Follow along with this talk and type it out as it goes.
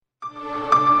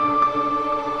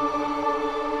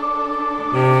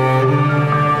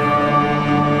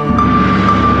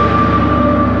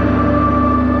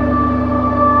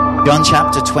John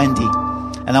chapter 20.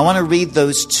 And I want to read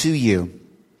those to you.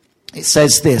 It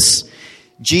says this: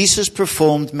 Jesus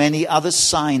performed many other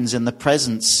signs in the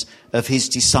presence of his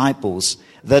disciples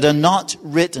that are not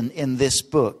written in this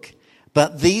book.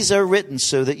 But these are written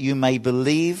so that you may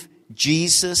believe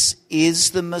Jesus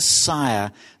is the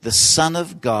Messiah, the Son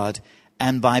of God,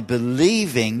 and by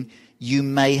believing you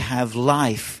may have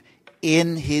life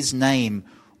in his name,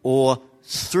 or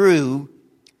through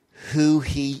who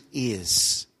he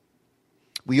is.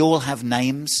 We all have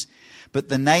names, but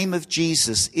the name of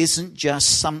Jesus isn't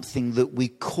just something that we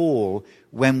call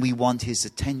when we want his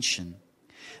attention.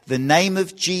 The name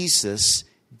of Jesus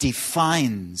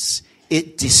defines,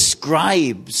 it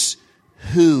describes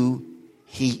who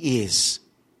he is.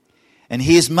 And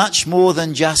he is much more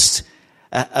than just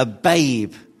a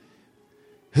babe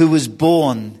who was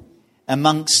born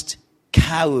amongst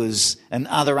cows and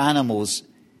other animals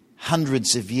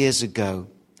hundreds of years ago.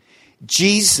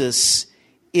 Jesus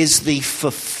is the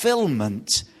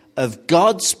fulfillment of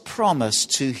God's promise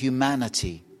to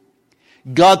humanity.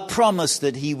 God promised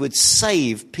that he would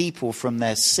save people from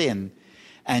their sin,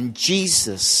 and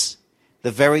Jesus,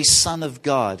 the very Son of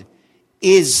God,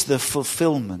 is the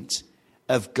fulfillment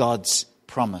of God's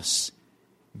promise.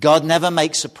 God never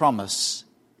makes a promise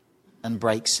and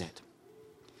breaks it.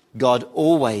 God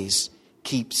always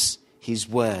keeps his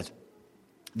word.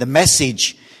 The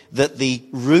message that the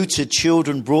rooted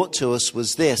children brought to us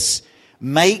was this: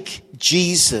 make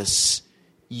Jesus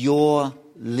your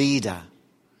leader.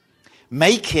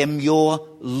 Make him your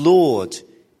Lord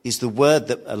is the word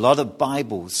that a lot of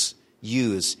Bibles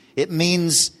use. It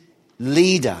means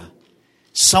leader.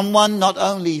 Someone not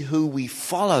only who we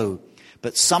follow,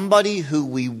 but somebody who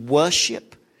we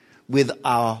worship with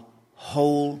our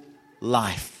whole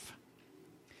life.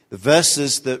 The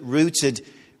verses that Rooted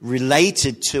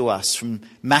related to us from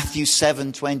Matthew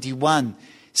 7:21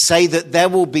 say that there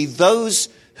will be those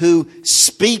who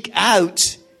speak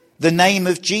out the name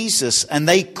of Jesus and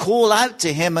they call out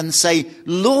to him and say,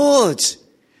 Lord,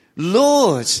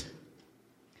 Lord.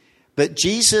 But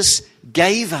Jesus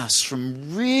gave us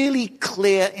some really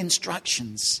clear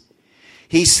instructions.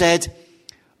 He said,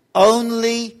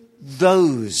 only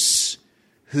those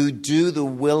who do the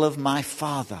will of my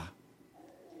Father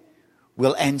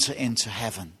will enter into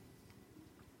heaven.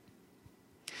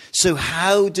 So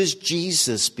how does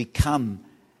Jesus become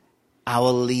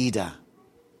our leader?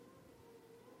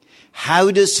 How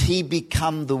does he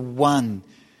become the one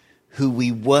who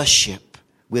we worship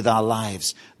with our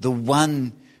lives, the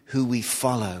one who we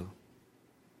follow?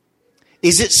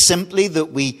 Is it simply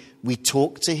that we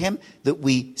talk to him, that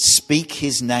we speak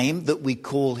his name, that we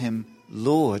call him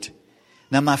Lord?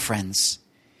 Now, my friends,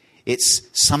 it's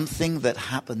something that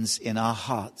happens in our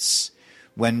hearts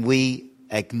when we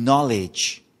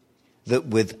acknowledge that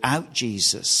without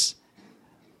Jesus,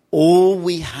 all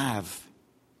we have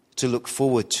to look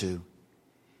forward to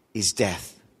is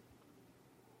death,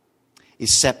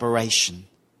 is separation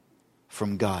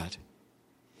from God.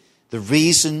 The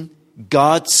reason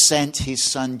God sent his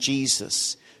son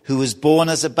Jesus, who was born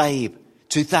as a babe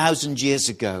 2,000 years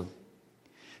ago,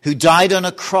 who died on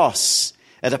a cross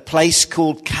at a place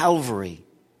called Calvary.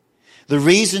 The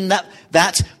reason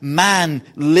that man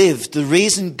lived, the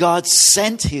reason God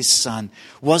sent his son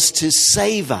was to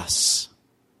save us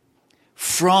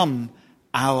from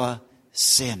our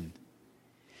sin,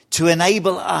 to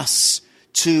enable us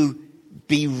to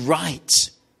be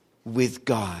right with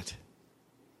God.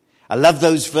 I love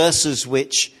those verses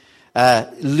which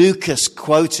Lucas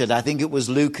quoted. I think it was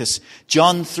Lucas.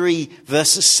 John 3,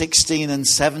 verses 16 and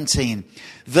 17.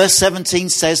 Verse 17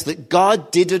 says that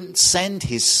God didn't send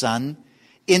his son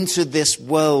into this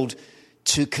world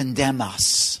to condemn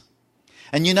us.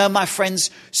 And you know, my friends,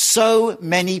 so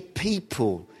many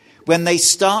people, when they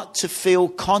start to feel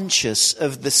conscious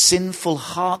of the sinful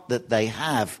heart that they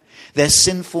have, their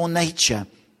sinful nature,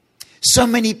 so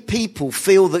many people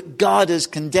feel that God is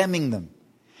condemning them.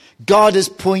 God is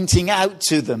pointing out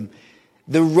to them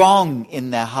the wrong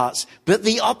in their hearts. But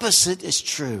the opposite is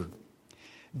true.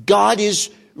 God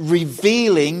is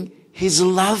revealing his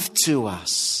love to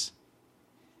us.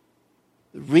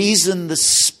 The reason the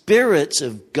Spirit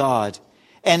of God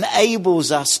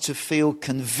enables us to feel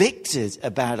convicted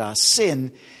about our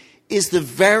sin is the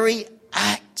very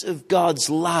act of God's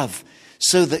love,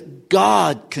 so that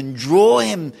God can draw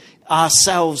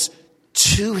ourselves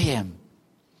to him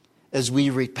as we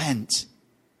repent.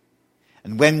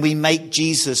 And when we make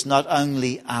Jesus not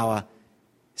only our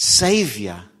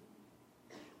Savior,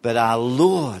 but our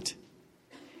Lord,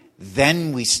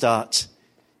 then we start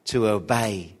to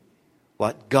obey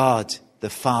what God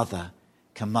the Father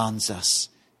commands us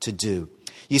to do.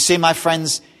 You see, my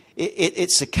friends,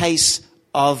 It's a case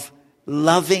of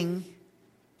loving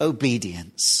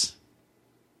obedience.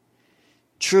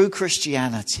 True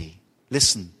Christianity,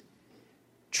 listen,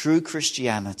 true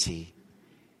Christianity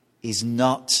is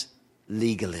not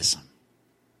legalism.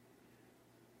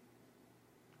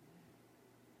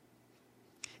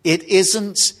 It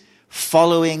isn't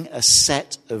following a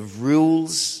set of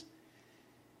rules,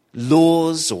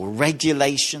 laws, or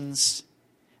regulations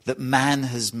that man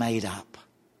has made up.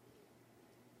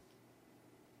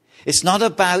 It's not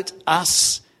about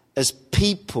us as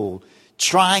people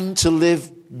trying to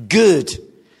live good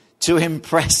to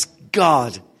impress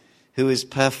God, who is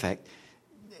perfect.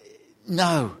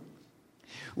 No.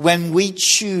 When we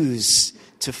choose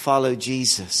to follow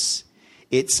Jesus,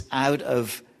 it's out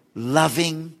of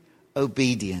loving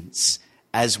obedience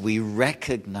as we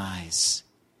recognize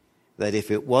that if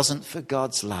it wasn't for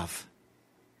God's love,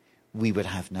 we would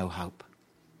have no hope.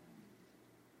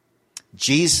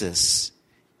 Jesus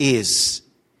is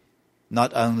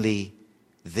not only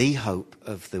the hope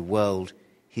of the world,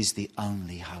 he's the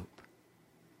only hope.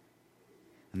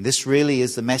 And this really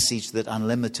is the message that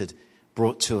Unlimited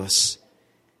brought to us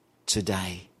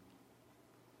today.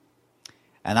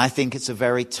 And I think it's a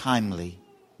very timely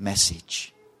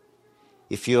message.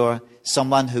 If you're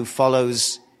someone who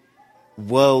follows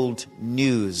world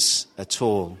news at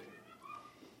all,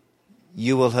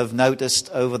 you will have noticed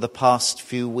over the past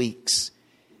few weeks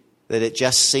that it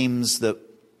just seems that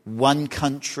one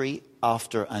country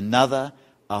after another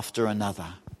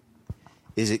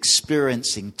is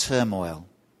experiencing turmoil,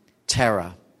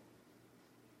 terror,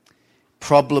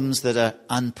 problems that are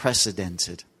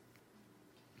unprecedented.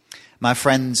 My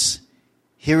friends,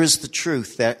 here is the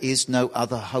truth. There is no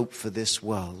other hope for this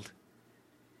world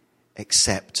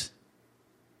except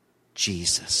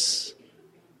Jesus.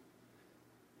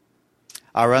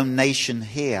 Our own nation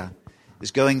here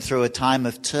is going through a time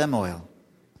of turmoil.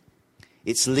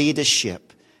 Its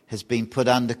leadership has been put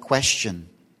under question.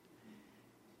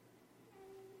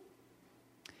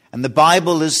 And the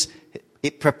Bible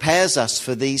it prepares us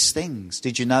for these things.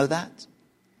 Did you know that?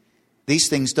 These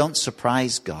things don't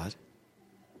surprise God.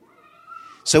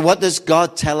 So what does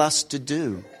God tell us to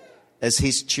do as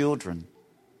his children?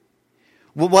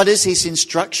 Well, what is his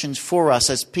instructions for us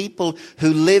as people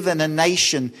who live in a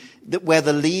nation where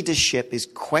the leadership is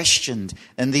questioned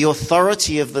and the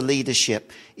authority of the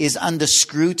leadership is under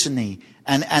scrutiny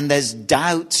and there's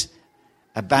doubt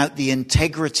about the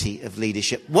integrity of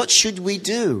leadership? What should we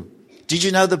do? Did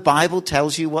you know the Bible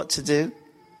tells you what to do?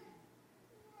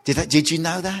 Did you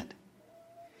know that?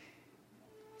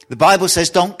 The Bible says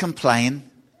don't complain.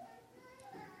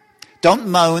 Don't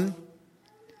moan.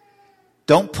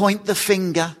 Don't point the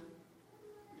finger.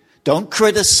 Don't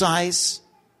criticize.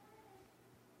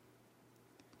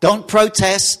 Don't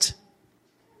protest.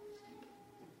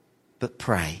 But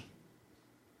pray.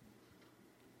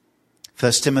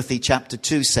 1 Timothy chapter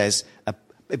 2 says,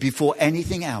 before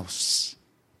anything else,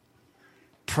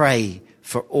 pray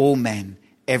for all men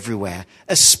everywhere.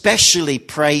 Especially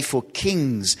pray for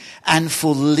kings and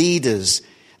for leaders,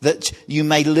 that you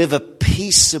may live a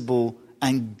peaceable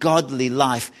and godly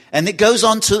life. And it goes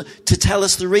on to tell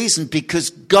us the reason, because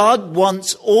God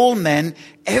wants all men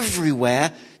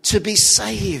everywhere to be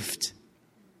saved.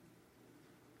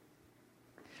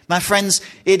 My friends,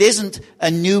 it isn't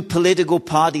a new political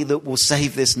party that will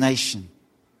save this nation.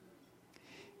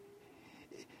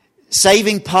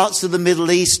 Saving parts of the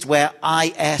Middle East where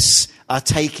IS are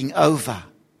taking over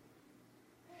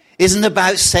isn't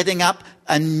about setting up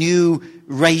a new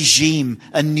regime,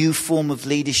 a new form of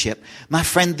leadership. My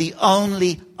friend, the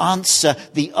only answer,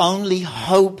 the only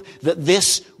hope that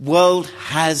this world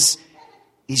has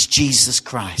is Jesus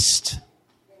Christ.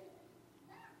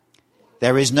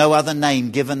 There is no other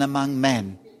name given among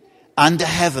men under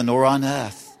heaven or on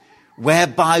earth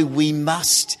whereby we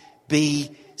must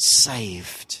be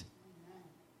saved.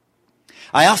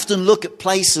 I often look at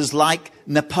places like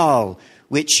Nepal,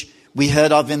 which we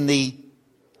heard of in the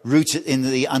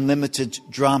Unlimited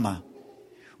drama,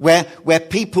 where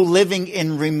people living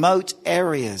in remote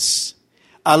areas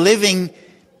are living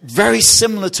very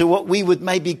similar to what we would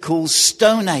maybe call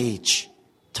Stone Age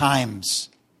times,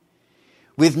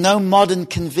 with no modern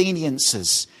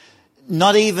conveniences,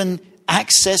 not even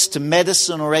access to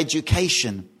medicine or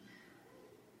education.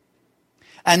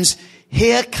 And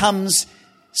here comes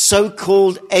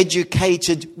so-called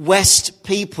educated West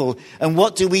people. And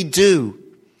what do?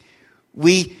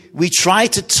 We try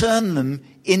to turn them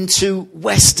into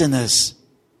Westerners.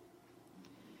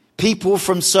 People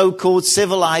from so-called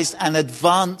civilized and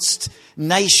advanced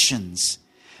nations.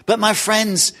 But my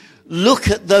friends, look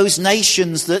at those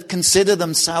nations that consider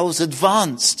themselves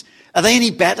advanced. Are they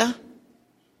any better?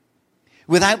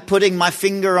 Without putting my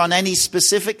finger on any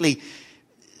specific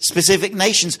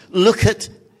nations, look at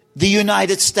the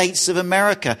United States of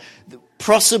America,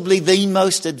 possibly the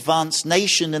most advanced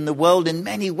nation in the world in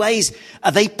many ways.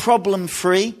 Are they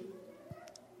problem-free?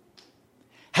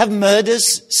 Have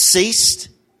murders ceased?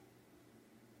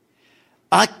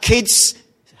 Are kids,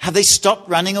 have they stopped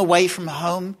running away from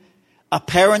home? Are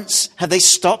parents, have they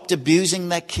stopped abusing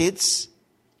their kids?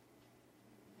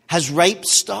 Has rape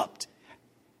stopped?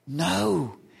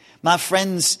 No. My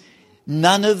friends,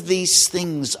 none of these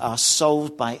things are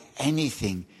solved by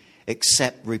anything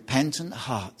except repentant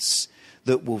hearts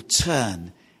that will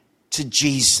turn to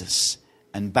Jesus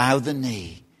and bow the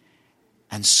knee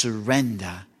and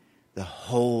surrender the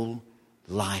whole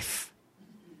life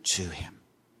to him.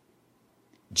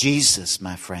 Jesus,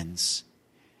 my friends,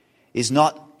 is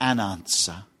not an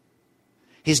answer.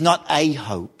 He's not a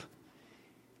hope.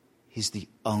 He's the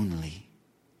only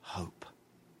hope.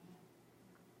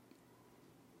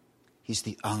 He's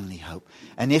the only hope.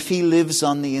 And if he lives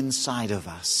on the inside of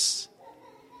us,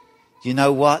 you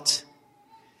know what?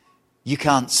 You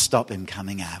can't stop him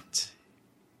coming out.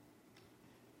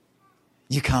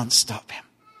 You can't stop him.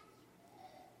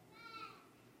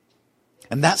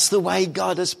 And that's the way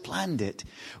God has planned it.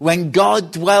 When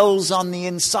God dwells on the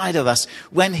inside of us,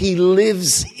 when he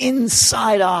lives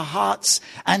inside our hearts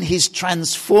and he's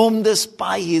transformed us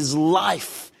by his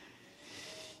life,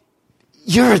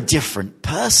 you're a different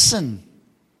person.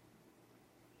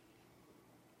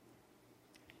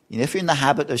 You know, if you're in the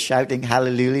habit of shouting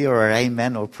hallelujah or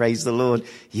amen or praise the Lord,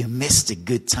 you missed a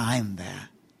good time there.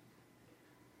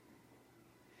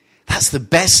 That's the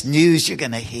best news you're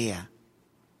going to hear.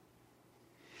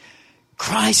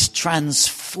 Christ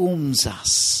transforms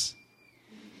us.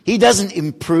 He doesn't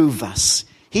improve us.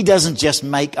 He doesn't just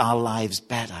make our lives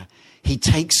better. He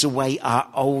takes away our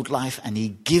old life and he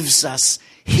gives us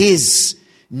his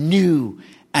new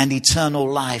and eternal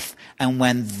life. And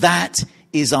when that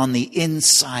is on the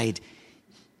inside,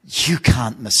 you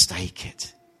can't mistake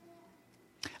it.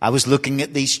 I was looking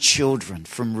at these children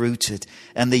from Rooted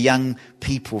and the young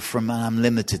people from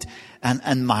Unlimited,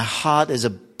 and my heart is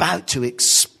about to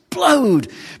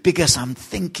explode because I'm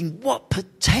thinking, what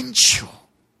potential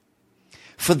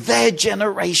for their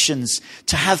generations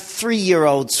to have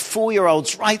 3-year-olds,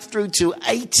 4-year-olds, right through to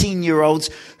 18-year-olds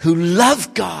who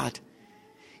love God,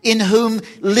 in whom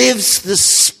lives the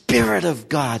Spirit of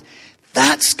God.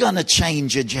 That's going to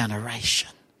change a generation.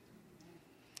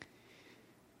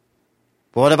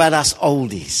 But what about us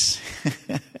oldies?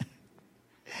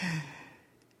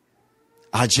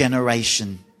 Our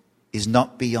generation is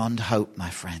not beyond hope, my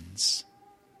friends.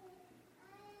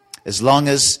 As long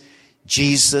as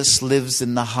Jesus lives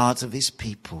in the heart of his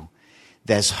people,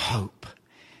 there's hope.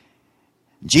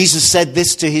 Jesus said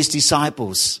this to his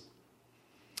disciples.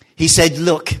 He said,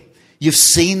 look, you've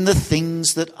seen the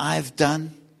things that I've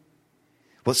done.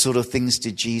 What sort of things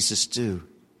did Jesus do?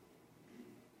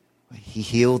 He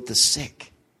healed the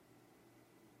sick.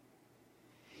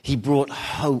 He brought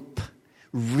hope,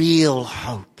 real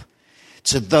hope,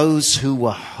 to those who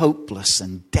were hopeless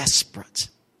and desperate.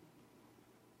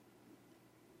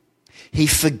 He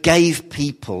forgave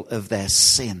people of their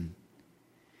sin.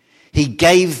 He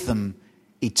gave them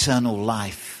eternal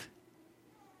life.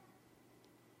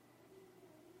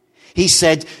 He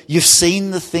said, you've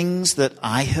seen the things that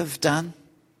I have done.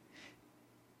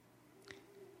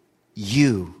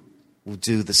 You will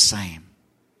do the same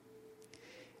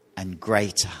and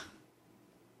greater,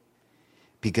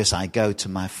 because I go to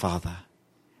my Father.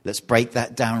 Let's break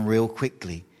that down real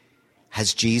quickly.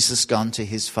 Has Jesus gone to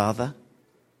his Father?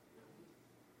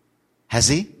 Has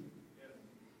he?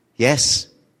 Yes.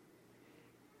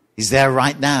 He's there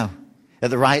right now at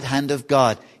the right hand of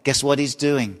God. Guess what he's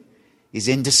doing? He's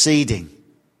interceding.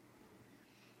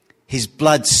 His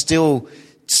blood still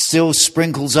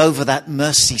sprinkles over that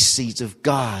mercy seat of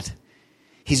God.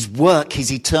 His work,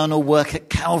 his eternal work at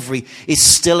Calvary is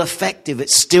still effective. It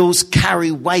still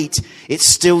carries weight. It's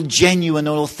still genuine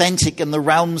and authentic in the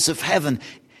realms of heaven.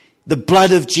 The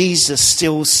blood of Jesus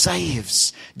still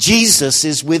saves. Jesus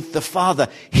is with the Father.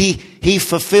 He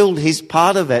fulfilled his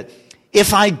part of it.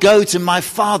 If I go to my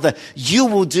Father, you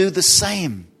will do the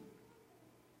same.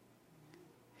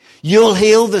 You'll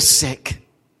heal the sick.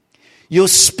 You'll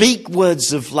speak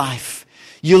words of life.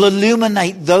 You'll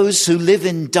illuminate those who live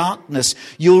in darkness.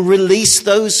 You'll release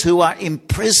those who are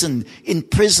imprisoned in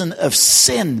prison of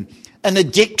sin and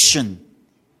addiction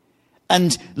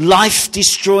and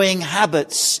life-destroying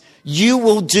habits. You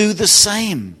will do the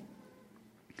same.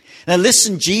 Now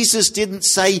listen, Jesus didn't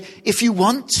say, if you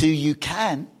want to, you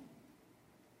can.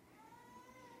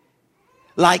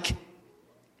 Like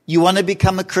You want to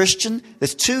become a Christian?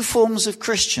 There's two forms of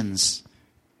Christians.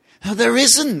 No, there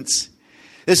isn't.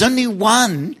 There's only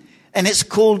one, and it's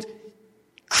called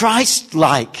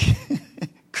Christ-like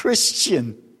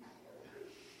Christian.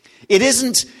 It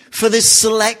isn't for this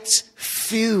select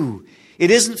few. It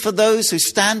isn't for those who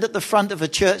stand at the front of a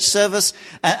church service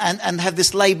and have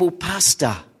this label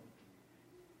pastor.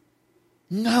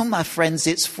 No, my friends,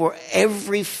 it's for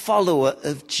every follower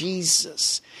of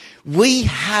Jesus. We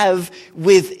have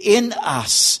within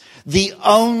us the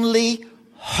only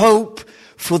hope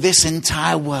for this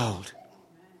entire world.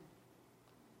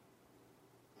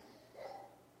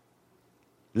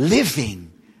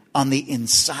 Living on the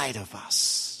inside of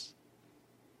us.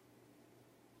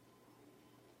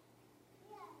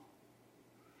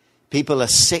 People are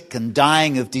sick and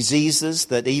dying of diseases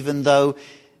that even though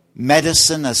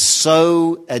medicine is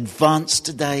so advanced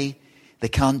today, they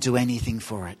can't do anything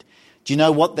for it. Do you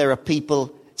know what? There are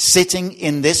people sitting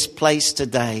in this place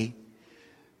today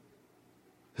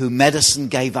who medicine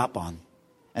gave up on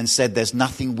and said, there's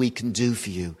nothing we can do for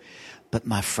you. But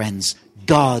my friends,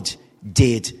 God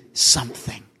did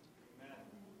something.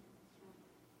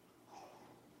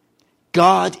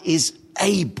 God is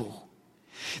able.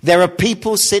 There are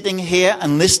people sitting here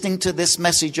and listening to this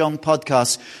message on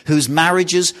podcast whose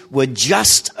marriages were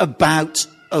just about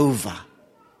over.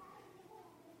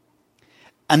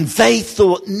 And they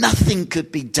thought nothing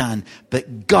could be done,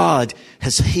 but God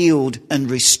has healed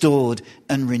and restored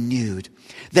and renewed.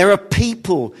 There are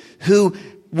people who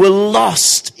were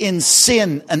lost in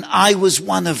sin, and I was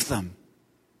one of them,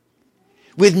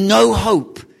 with no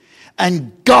hope.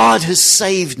 And God has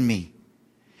saved me.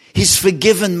 He's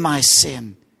forgiven my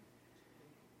sin.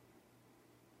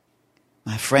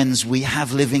 My friends, we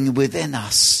have living within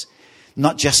us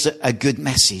not just a good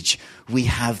message. We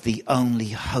have the only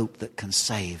hope that can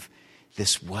save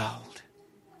this world.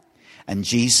 And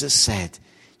Jesus said,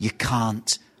 you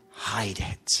can't hide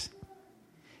it.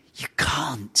 You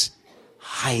can't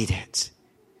hide it.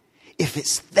 If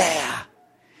it's there,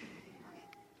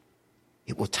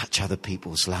 it will touch other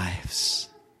people's lives.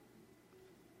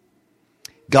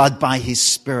 God, by His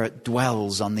Spirit,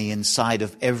 dwells on the inside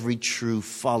of every true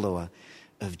follower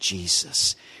of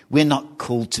Jesus. We're not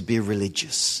called to be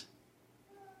religious.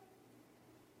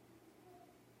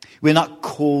 We're not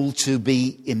called to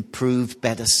be improved,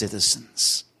 better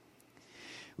citizens.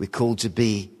 We're called to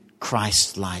be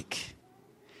Christ-like,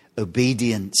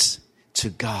 obedient to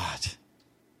God.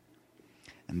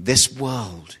 And this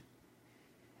world,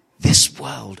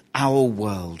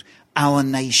 our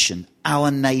nation,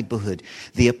 our neighborhood,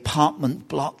 the apartment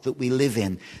block that we live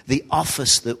in, the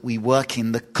office that we work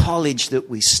in, the college that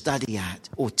we study at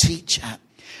or teach at,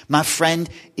 my friend,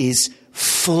 is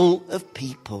full of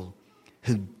people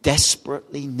who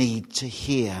desperately need to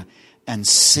hear and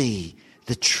see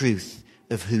the truth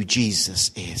of who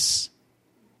Jesus is.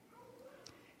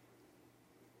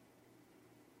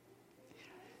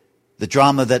 The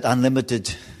drama that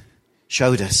Unlimited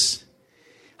showed us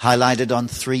highlighted on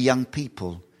 3 young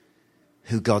people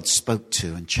who God spoke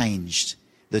to and changed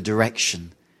the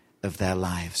direction of their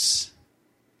lives.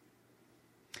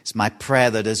 It's my prayer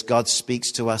that as God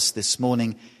speaks to us this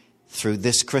morning through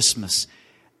this Christmas,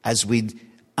 as we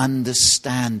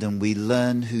understand and we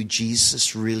learn who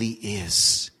Jesus really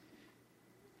is,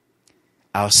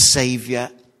 our Savior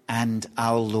and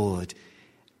our Lord,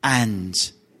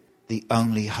 and the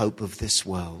only hope of this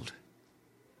world,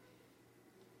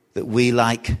 that we,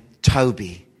 like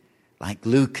Toby, like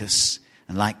Lucas,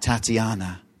 and like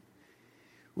Tatiana,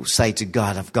 will say to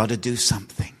God, I've got to do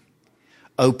something.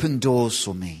 Open doors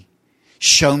for me.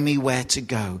 Show me where to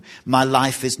go. My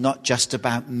life is not just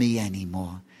about me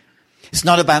anymore. It's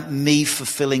not about me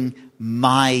fulfilling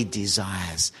my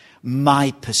desires,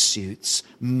 my pursuits,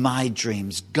 my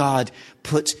dreams. God,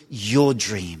 put your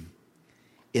dream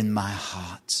in my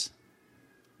heart.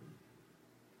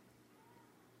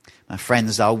 My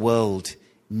friends, our world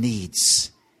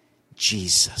needs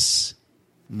Jesus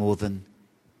more than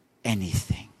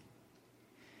anything.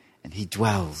 And He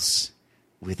dwells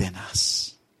within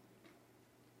us.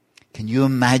 Can you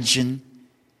imagine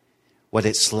what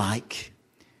it's like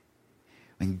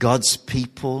when God's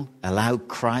people allow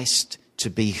Christ to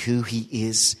be who He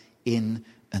is in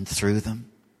and through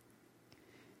them?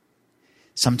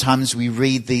 Sometimes we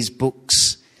read these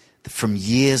books from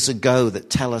years ago that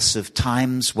tell us of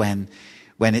times when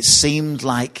it seemed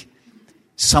like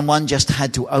someone just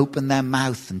had to open their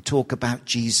mouth and talk about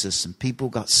Jesus and people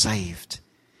got saved.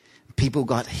 People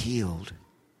got healed.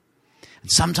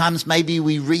 And sometimes maybe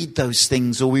we read those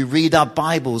things, or we read our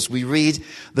Bibles, we read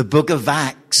the book of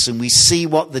Acts, and we see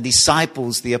what the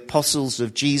disciples, the apostles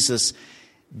of Jesus,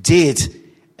 did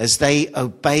as they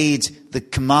obeyed the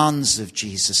commands of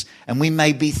Jesus. And we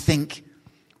maybe think,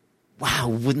 wow,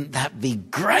 wouldn't that be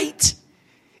great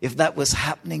if that was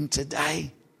happening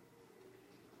today?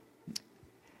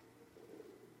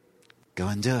 Go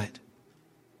and do it.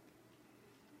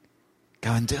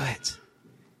 Go and do it.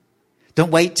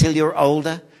 Don't wait till you're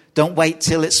older. Don't wait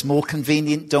till it's more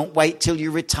convenient. Don't wait till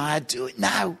you're retired. Do it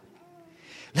now.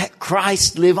 Let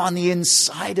Christ live on the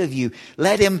inside of you.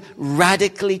 Let him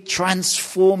radically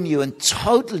transform you and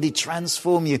totally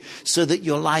transform you so that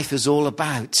your life is all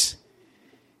about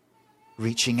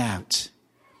reaching out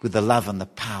with the love and the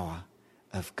power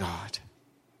of God.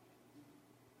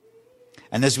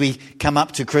 And as we come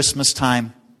up to Christmas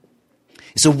time,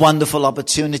 it's a wonderful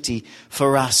opportunity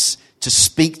for us to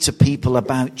speak to people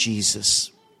about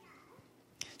Jesus,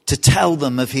 to tell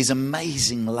them of his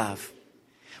amazing love.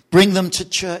 Bring them to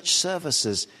church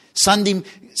services.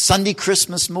 Sunday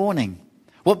Christmas morning.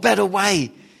 What better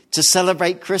way to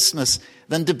celebrate Christmas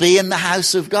than to be in the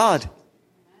house of God?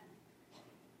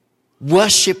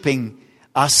 Worshipping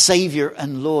our Savior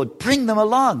and Lord. Bring them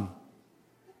along.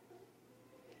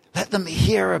 Let them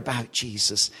hear about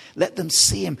Jesus. Let them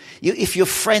see him. If your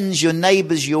friends, your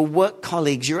neighbors, your work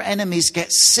colleagues, your enemies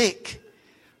get sick,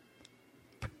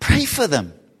 pray for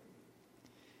them.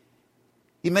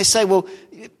 You may say, well,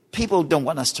 people don't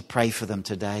want us to pray for them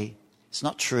today. It's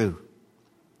not true.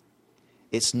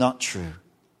 It's not true.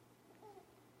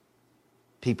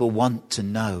 People want to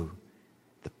know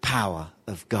the power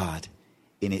of God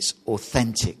in its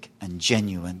authentic and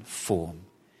genuine form.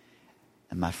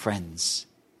 And my friends,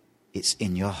 it's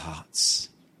in your hearts.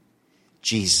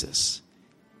 Jesus,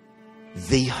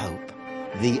 the hope,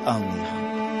 the only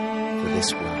hope for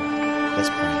this world. Let's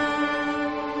pray.